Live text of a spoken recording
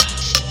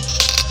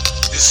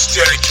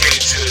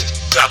dedicated to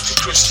Dr.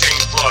 Christine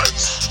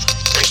Bartz.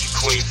 Thank you,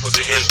 Queen, for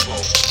the info.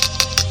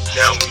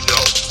 Now we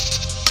know.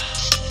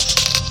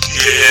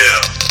 Yeah.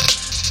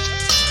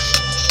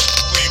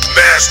 We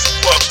mask the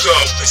fuck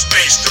up and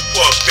space the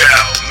fuck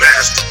out.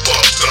 Mask the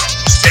fuck up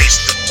and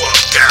space the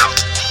fuck out.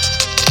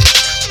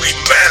 We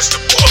mask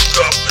the fuck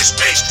up and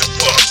space the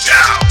fuck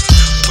out.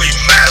 We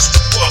mask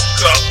the fuck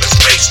up and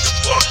space the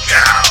fuck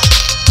out.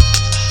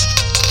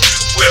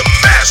 We're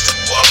mask the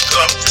fuck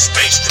up and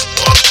space the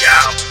fuck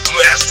out.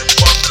 Mask the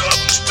fuck up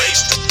and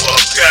space the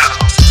fuck out.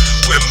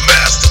 We're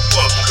mask the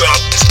fuck up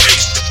and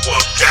space the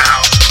fuck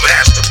out.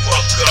 Mask the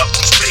fuck up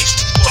and space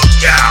the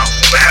fuck out.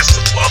 Mask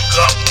the fuck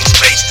up and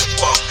space the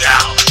fuck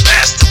out.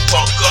 Mask the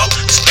fuck up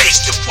and space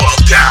the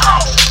fuck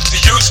out. The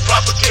youth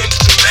propaganda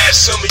to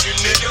mask some of you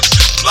niggas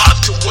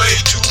locked away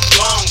too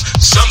long.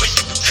 Some of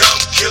you become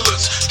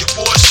killers.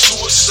 Divorce,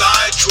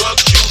 suicide, drug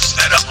use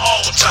at an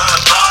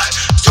all-time high.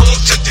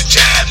 Don't take the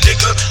jab,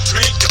 nigga. 3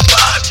 to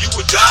 5, you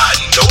will die,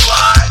 no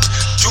lie.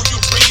 Do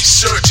your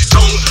research, it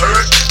don't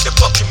hurt. The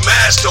fucking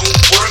mask don't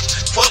work.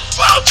 Fuck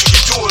about you,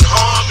 you're doing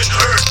harm and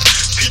hurt.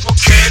 People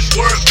can't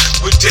work,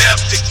 with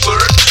death they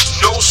flirt.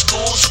 No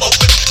schools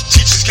open,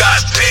 teachers got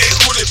paid.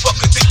 Who they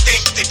fucking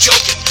think they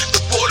joking? The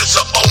borders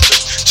are open.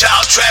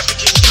 Child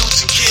trafficking,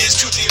 using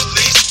kids to the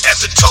elite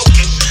as a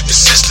token. The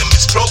system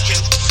is broken.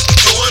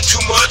 We're doing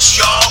too much,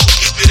 y'all.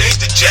 If it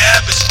ain't the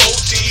jab, it's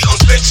OD on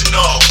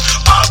fentanyl.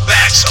 Our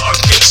backs are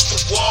against the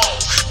wall.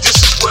 This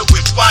is where we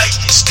fight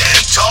and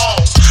stand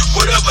tall.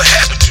 Whatever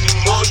happened to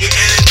pneumonia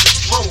and the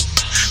flu?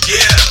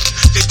 Yeah,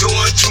 they're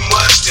doing too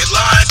much. They're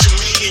lying to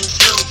me and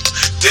you.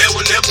 There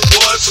never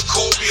was a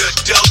TOBIE or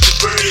Delta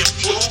variant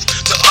flu.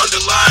 The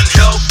underlying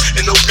health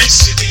and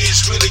obesity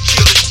is really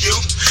killing you.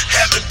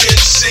 Haven't been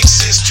sick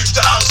since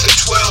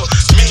 2012.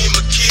 Me and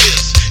my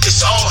kids, it's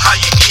all how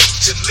you eat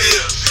to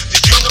live. The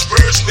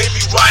universe made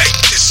me write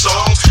this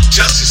song.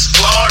 Justice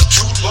far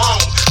too long,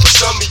 but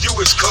some of you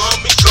is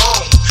come and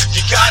gone.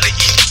 You gotta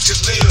eat to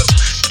live.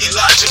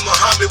 Elijah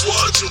Muhammad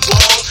wasn't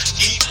wrong.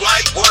 Eat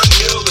right 1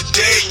 meal a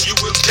day and you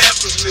will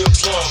definitely live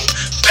long.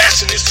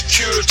 Fasting is the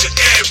cure to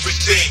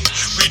everything.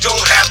 We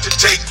don't have to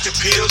take the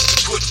pills to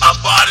put our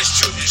bodies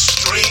to the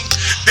extreme.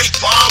 Big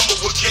Pharma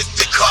will get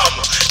the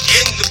karma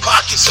in the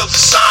pockets of the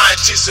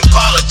scientists and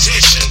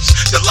politicians.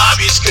 The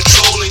lobbyists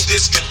controlling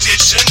this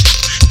condition.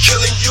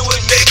 Killing you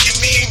and making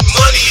me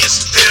money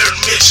is their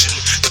mission.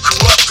 The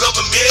corrupt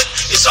government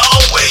is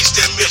always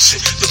their mission.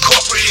 The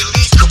corporate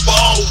elite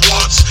cabal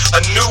wants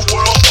a new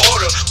world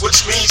order,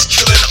 which means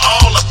killing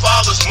all our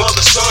fathers,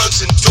 mothers,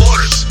 sons, and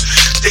daughters.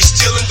 They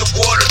stealing the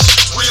waters.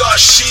 We are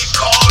sheep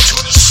called to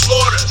the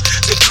slaughter.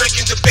 They're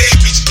drinking the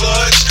baby's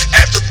blood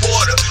at the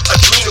border.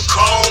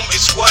 Adrenochrome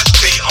is what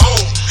they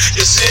own.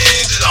 It's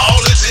in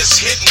all of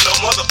this hitting a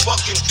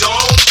motherfucking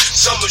dome.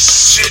 Summer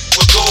shit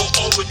will go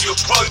over your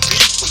poor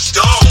people's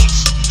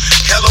domes.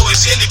 Hello,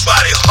 is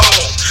anybody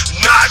home?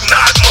 Knock,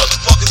 knock,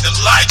 motherfucker, the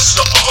lights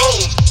are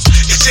on.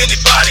 Is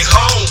anybody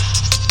home?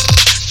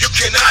 You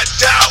cannot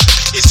doubt,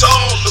 it's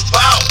all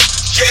about,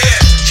 yeah,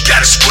 you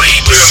gotta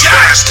scream and shout.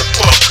 Mask the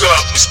fuck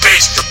up and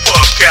space the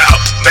fuck out.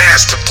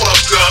 Mask the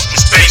fuck up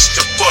and space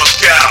the fuck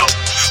out.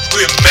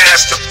 We're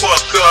mask the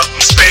fuck up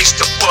and space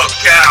the fuck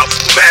out.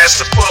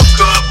 Mask the fuck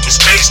up and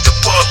space the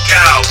fuck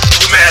out.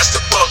 We mask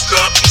the fuck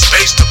up and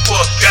space the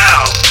fuck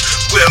out.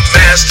 We're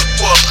mask the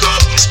fuck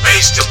up and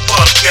space the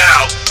fuck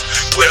out.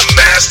 We're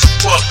mask the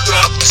fuck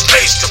up and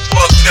space the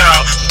fuck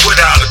out.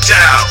 Without a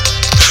doubt.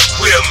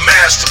 We're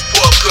mask the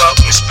fuck up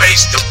and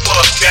space the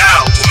fuck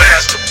out. We're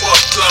mask the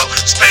fuck up,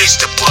 space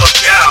the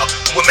fuck out.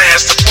 We're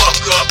mask the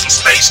fuck up and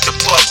space the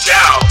fuck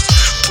out.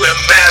 We're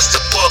mask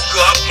the fuck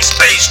up and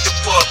space the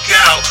fuck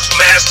out.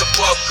 Mask the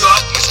fuck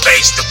up and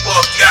space the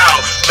fuck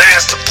out.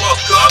 Mask the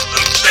fuck up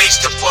and space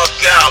the fuck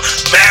out.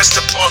 Mask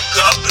the fuck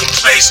up and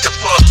space the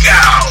fuck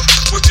out.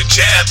 With the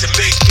jab to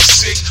make me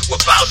sick,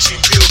 with Fauci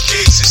and Bill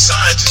Gates and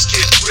scientists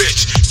get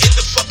rich. In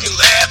the fucking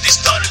lab, they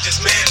started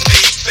this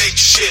man-made fake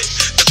shit.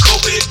 The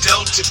COVID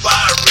Delta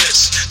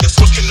virus. They're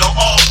working on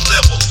all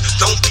levels.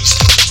 Don't be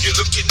stupid, you're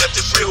looking at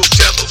the real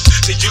devils.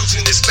 They're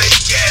using this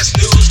fake ass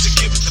news to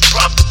give it the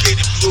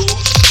propagated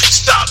blues.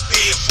 Stop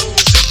being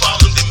fools and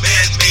following the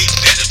man-made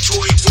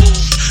mandatory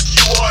rules.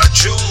 You are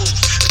Jews.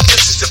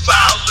 This is a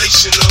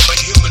violation of my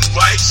human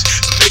rights.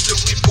 Make a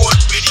report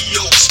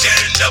video,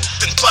 stand up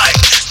and fight.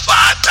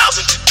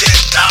 $5,000 to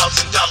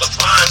 $10,000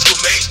 fines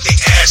will make their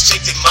ass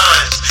shake their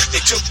minds.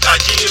 They took our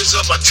years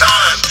of our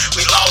time.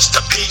 We lost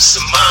our peace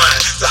of mind.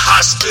 The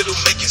hospital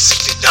making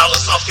 $60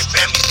 off your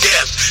family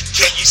death.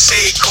 Can you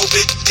say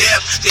COVID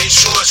death? The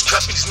insurance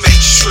companies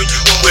make sure you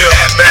won't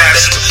have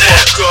mask the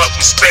fuck up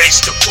and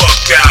space the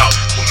fuck out.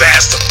 We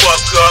mask the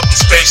fuck up and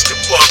space the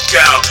fuck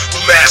out. We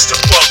mask the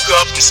fuck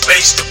up and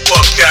space the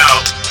fuck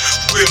out.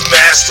 We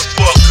mask the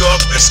fuck up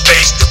and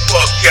space the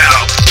fuck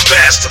out. We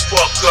mask the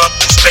fuck up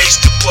and space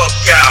the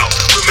fuck out.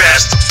 We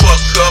mask the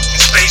fuck up and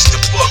space the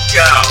fuck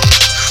out.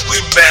 We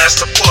mask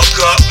the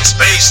fuck up and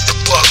space the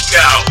fuck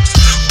out.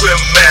 We're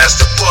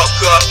mask the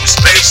fuck up and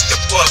space the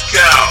fuck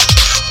out.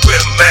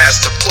 We're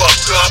mask the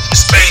fuck up and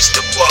space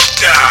the fuck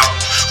out.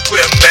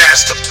 We're mask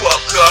master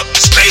fuck up and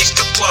space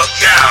the fuck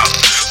out.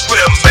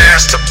 We're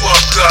master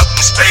fuck up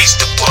and space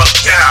the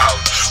fuck out.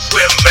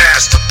 We're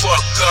master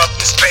fuck up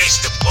and space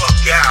the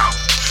fuck out.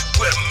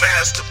 We're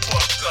master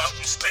fuck up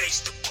and space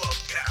the